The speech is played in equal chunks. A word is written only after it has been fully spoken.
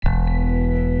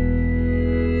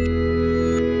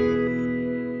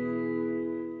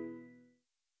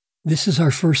This is our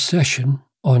first session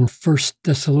on 1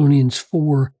 Thessalonians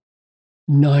 4,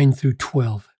 9 through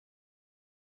 12.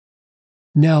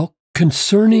 Now,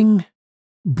 concerning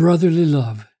brotherly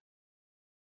love,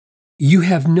 you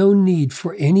have no need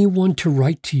for anyone to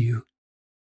write to you,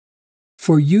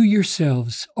 for you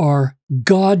yourselves are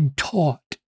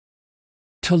God-taught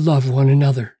to love one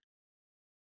another.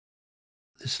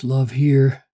 This love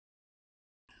here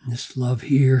and this love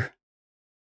here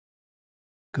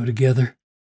go together.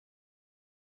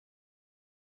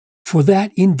 For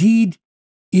that indeed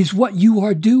is what you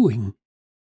are doing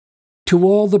to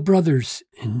all the brothers.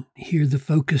 And here the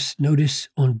focus, notice,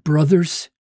 on brothers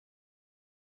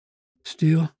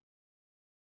still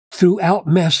throughout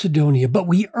Macedonia. But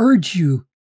we urge you,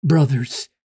 brothers,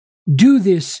 do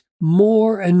this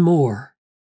more and more.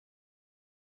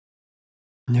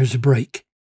 And there's a break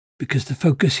because the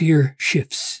focus here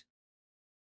shifts.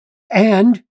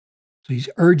 And so he's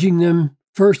urging them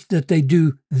first that they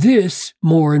do this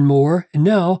more and more. And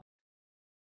now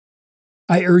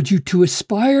I urge you to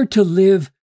aspire to live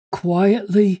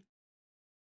quietly,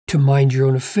 to mind your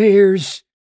own affairs,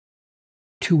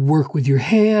 to work with your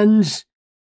hands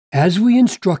as we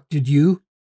instructed you.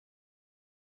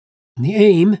 And the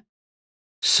aim,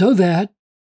 so that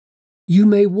you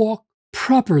may walk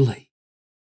properly,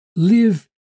 live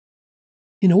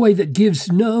in a way that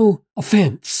gives no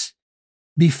offense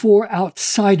before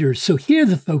outsiders. So here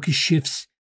the focus shifts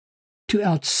to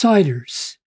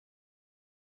outsiders.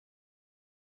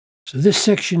 So this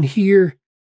section here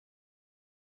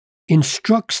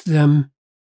instructs them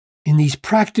in these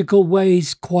practical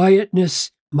ways: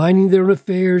 quietness, minding their own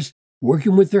affairs,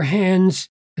 working with their hands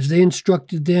as they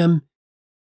instructed them,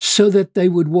 so that they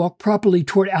would walk properly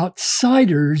toward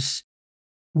outsiders,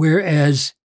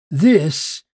 whereas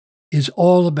this is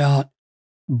all about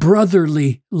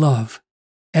brotherly love,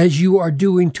 as you are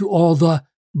doing to all the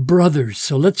brothers.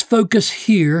 So let's focus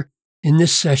here in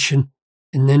this session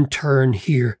and then turn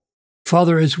here.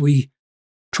 Father, as we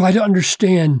try to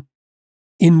understand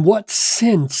in what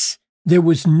sense there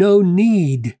was no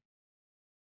need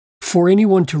for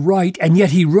anyone to write, and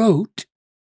yet he wrote,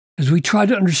 as we try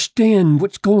to understand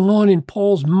what's going on in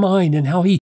Paul's mind and how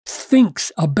he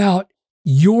thinks about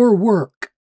your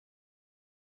work,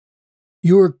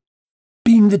 your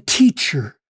being the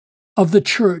teacher of the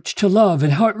church to love,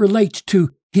 and how it relates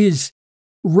to his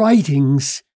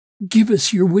writings. Give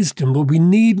us your wisdom, Lord. We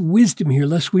need wisdom here,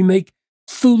 lest we make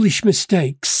foolish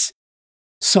mistakes,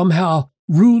 somehow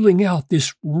ruling out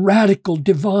this radical,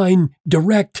 divine,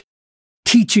 direct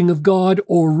teaching of God,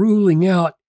 or ruling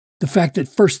out the fact that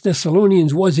 1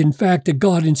 Thessalonians was in fact a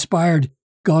God-inspired,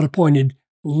 God-appointed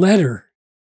letter.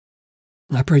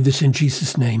 And I pray this in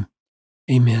Jesus' name.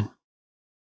 Amen.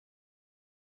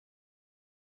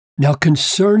 Now,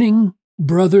 concerning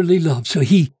brotherly love, so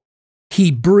he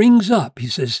brings up, he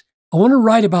says, I want to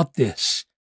write about this,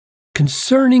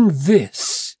 concerning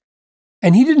this.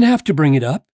 And he didn't have to bring it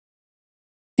up.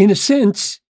 In a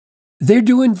sense, they're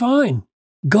doing fine.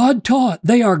 God taught,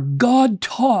 they are God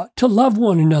taught to love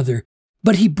one another.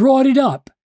 But he brought it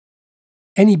up.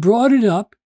 And he brought it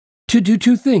up to do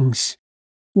two things.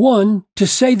 One, to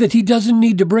say that he doesn't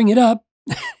need to bring it up.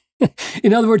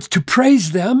 In other words, to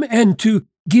praise them and to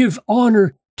give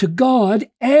honor to God,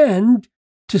 and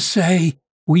to say,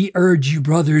 we urge you,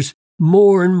 brothers,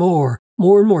 more and more,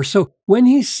 more and more. So when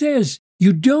he says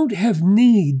you don't have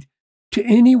need for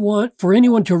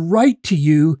anyone to write to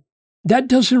you, that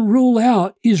doesn't rule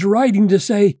out his writing to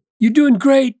say, you're doing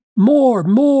great, more,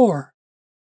 more.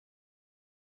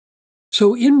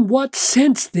 So in what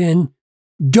sense then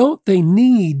don't they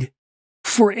need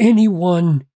for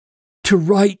anyone to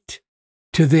write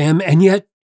to them, and yet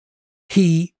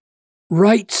he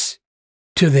writes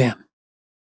to them?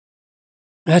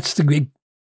 That's the big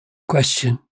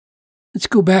question. Let's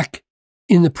go back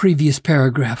in the previous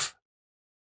paragraph.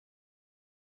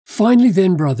 Finally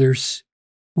then, brothers,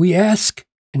 we ask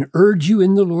and urge you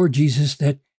in the Lord Jesus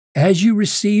that as you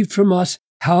received from us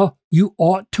how you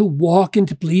ought to walk and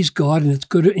to please God, and it's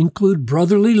going to include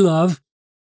brotherly love,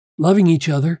 loving each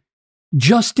other,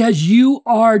 just as you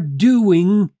are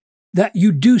doing, that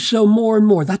you do so more and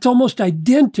more. That's almost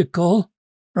identical,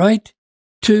 right,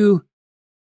 to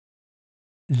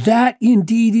that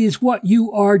indeed is what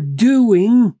you are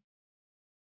doing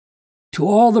to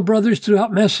all the brothers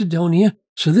throughout Macedonia.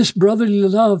 So this brotherly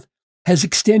love has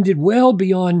extended well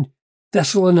beyond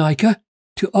Thessalonica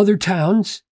to other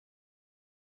towns.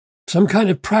 Some kind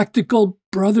of practical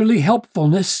brotherly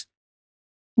helpfulness.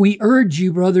 We urge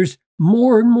you, brothers,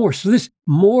 more and more. So this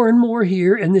more and more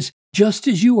here, and this just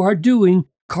as you are doing,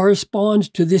 corresponds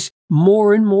to this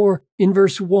more and more in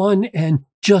verse 1 and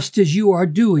just as you are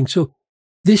doing. So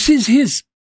this is his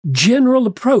general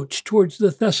approach towards the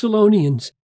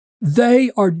Thessalonians.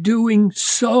 They are doing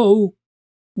so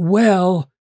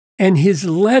well, and his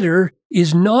letter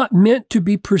is not meant to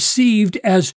be perceived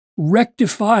as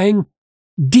rectifying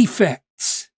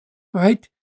defects, right?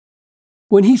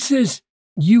 When he says,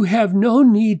 you have no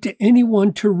need to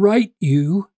anyone to write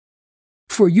you,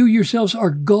 for you yourselves are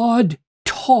God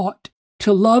taught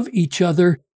to love each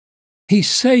other, he's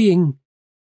saying,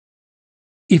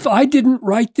 if I didn't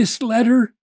write this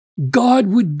letter, God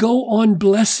would go on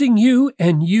blessing you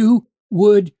and you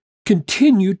would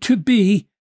continue to be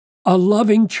a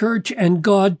loving church and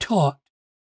God taught.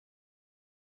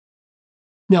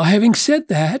 Now, having said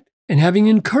that, and having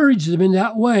encouraged them in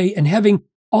that way, and having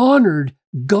honored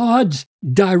God's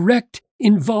direct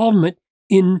involvement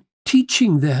in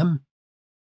teaching them,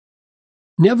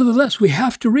 nevertheless, we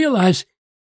have to realize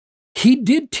he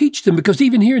did teach them, because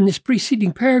even here in this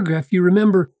preceding paragraph, you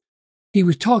remember he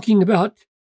was talking about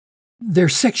their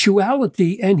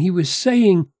sexuality, and he was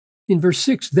saying in verse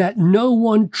 6 that no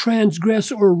one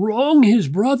transgress or wrong his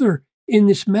brother in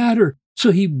this matter.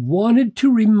 So he wanted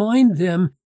to remind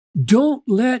them, don't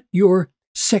let your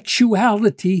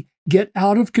sexuality get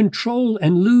out of control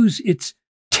and lose its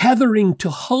tethering to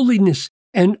holiness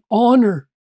and honor,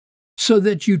 so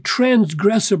that you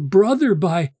transgress a brother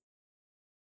by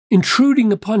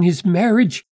intruding upon his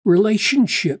marriage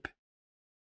relationship.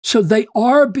 So they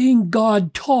are being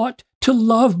God taught to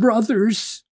love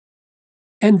brothers,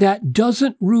 and that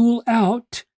doesn't rule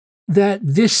out that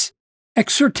this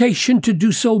exhortation to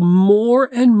do so more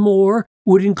and more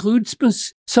would include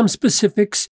some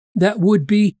specifics that would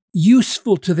be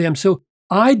useful to them. So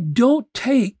I don't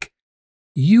take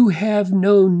you have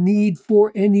no need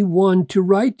for anyone to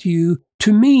write to you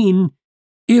to mean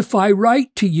if I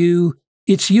write to you,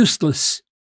 it's useless.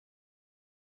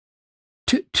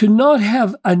 To not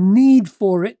have a need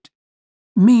for it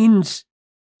means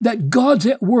that God's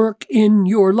at work in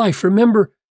your life.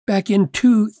 Remember back in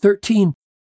 2:13,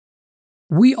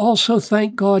 we also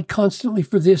thank God constantly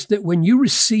for this, that when you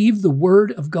received the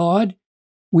word of God,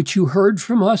 which you heard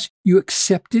from us, you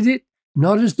accepted it,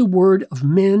 not as the word of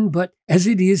men, but as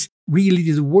it is really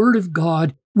the word of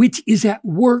God, which is at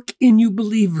work in you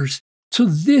believers. So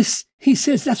this, he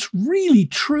says, that's really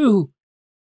true.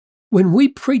 When we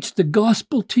preach the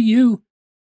gospel to you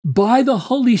by the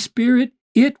Holy Spirit,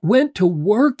 it went to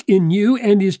work in you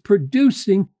and is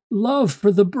producing love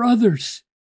for the brothers.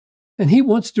 And he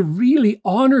wants to really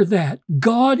honor that.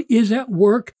 God is at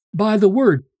work by the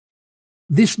word.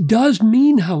 This does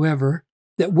mean, however,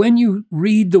 that when you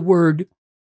read the word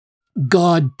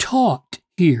God taught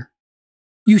here,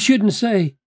 you shouldn't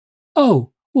say,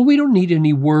 oh, well, we don't need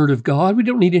any word of God. We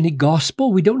don't need any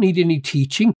gospel. We don't need any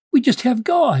teaching. We just have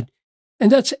God.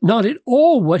 And that's not at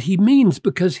all what he means,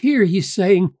 because here he's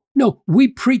saying, no, we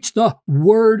preach the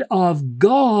word of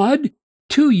God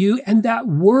to you, and that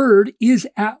word is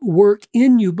at work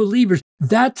in you believers.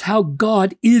 That's how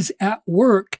God is at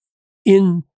work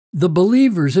in the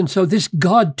believers. And so this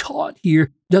God taught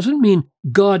here doesn't mean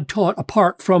God taught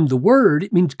apart from the word.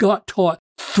 It means God taught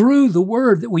through the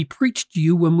word that we preached to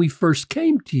you when we first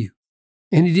came to you.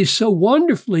 And it is so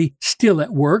wonderfully still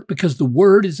at work because the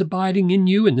word is abiding in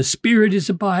you and the Spirit is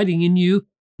abiding in you,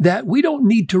 that we don't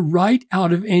need to write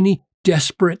out of any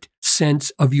desperate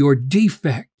sense of your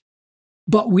defect.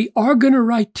 But we are going to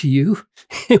write to you,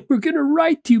 and we're going to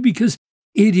write to you because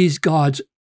it is God's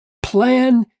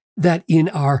plan that in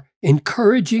our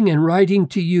encouraging and writing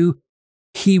to you,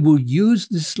 he will use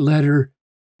this letter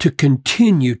to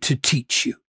continue to teach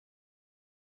you.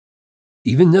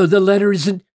 Even though the letter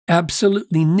isn't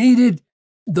absolutely needed,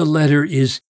 the letter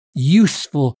is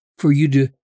useful for you to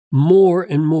more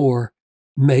and more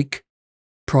make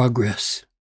progress.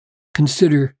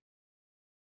 Consider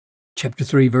chapter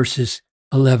 3, verses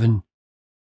 11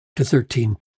 to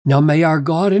 13. Now may our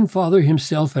God and Father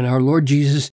himself and our Lord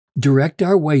Jesus direct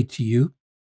our way to you,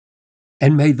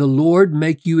 and may the Lord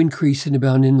make you increase and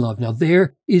abound in love. Now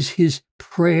there is his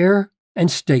prayer and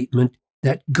statement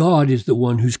that God is the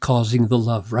one who's causing the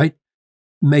love, right?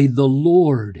 May the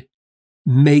Lord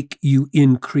make you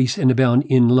increase and abound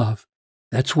in love.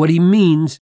 That's what he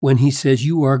means when he says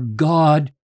you are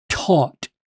God taught.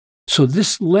 So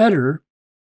this letter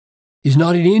is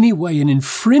not in any way an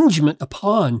infringement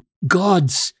upon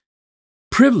God's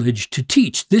privilege to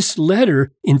teach. This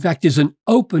letter, in fact, is an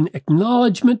open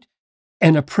acknowledgement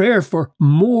and a prayer for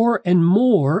more and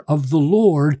more of the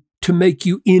Lord to make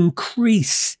you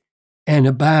increase and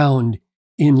abound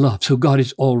in love. So God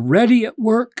is already at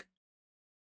work,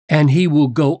 and he will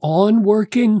go on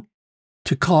working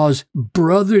to cause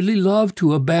brotherly love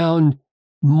to abound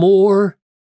more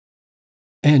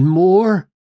and more.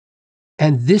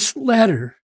 And this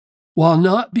letter, while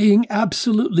not being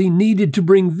absolutely needed to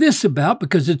bring this about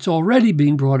because it's already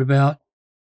being brought about,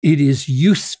 it is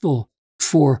useful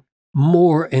for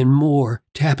more and more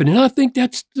to happen. And I think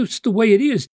that's just the way it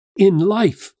is in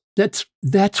life.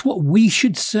 That's what we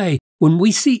should say. When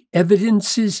we see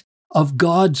evidences of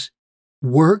God's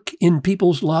work in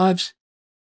people's lives,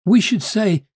 we should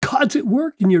say, God's at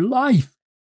work in your life.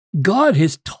 God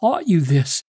has taught you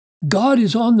this. God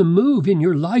is on the move in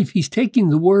your life. He's taking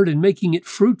the word and making it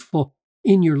fruitful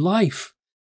in your life.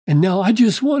 And now I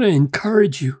just want to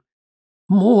encourage you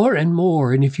more and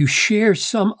more. And if you share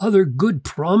some other good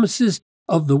promises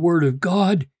of the word of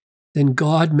God, then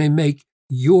God may make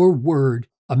your word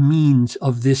a means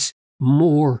of this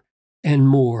more and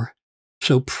more.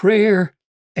 So prayer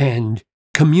and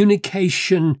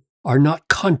communication are not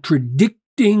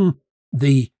contradicting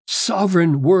the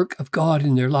sovereign work of God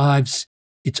in their lives.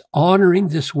 It's honoring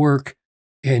this work,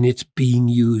 and it's being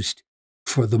used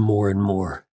for the more and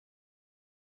more.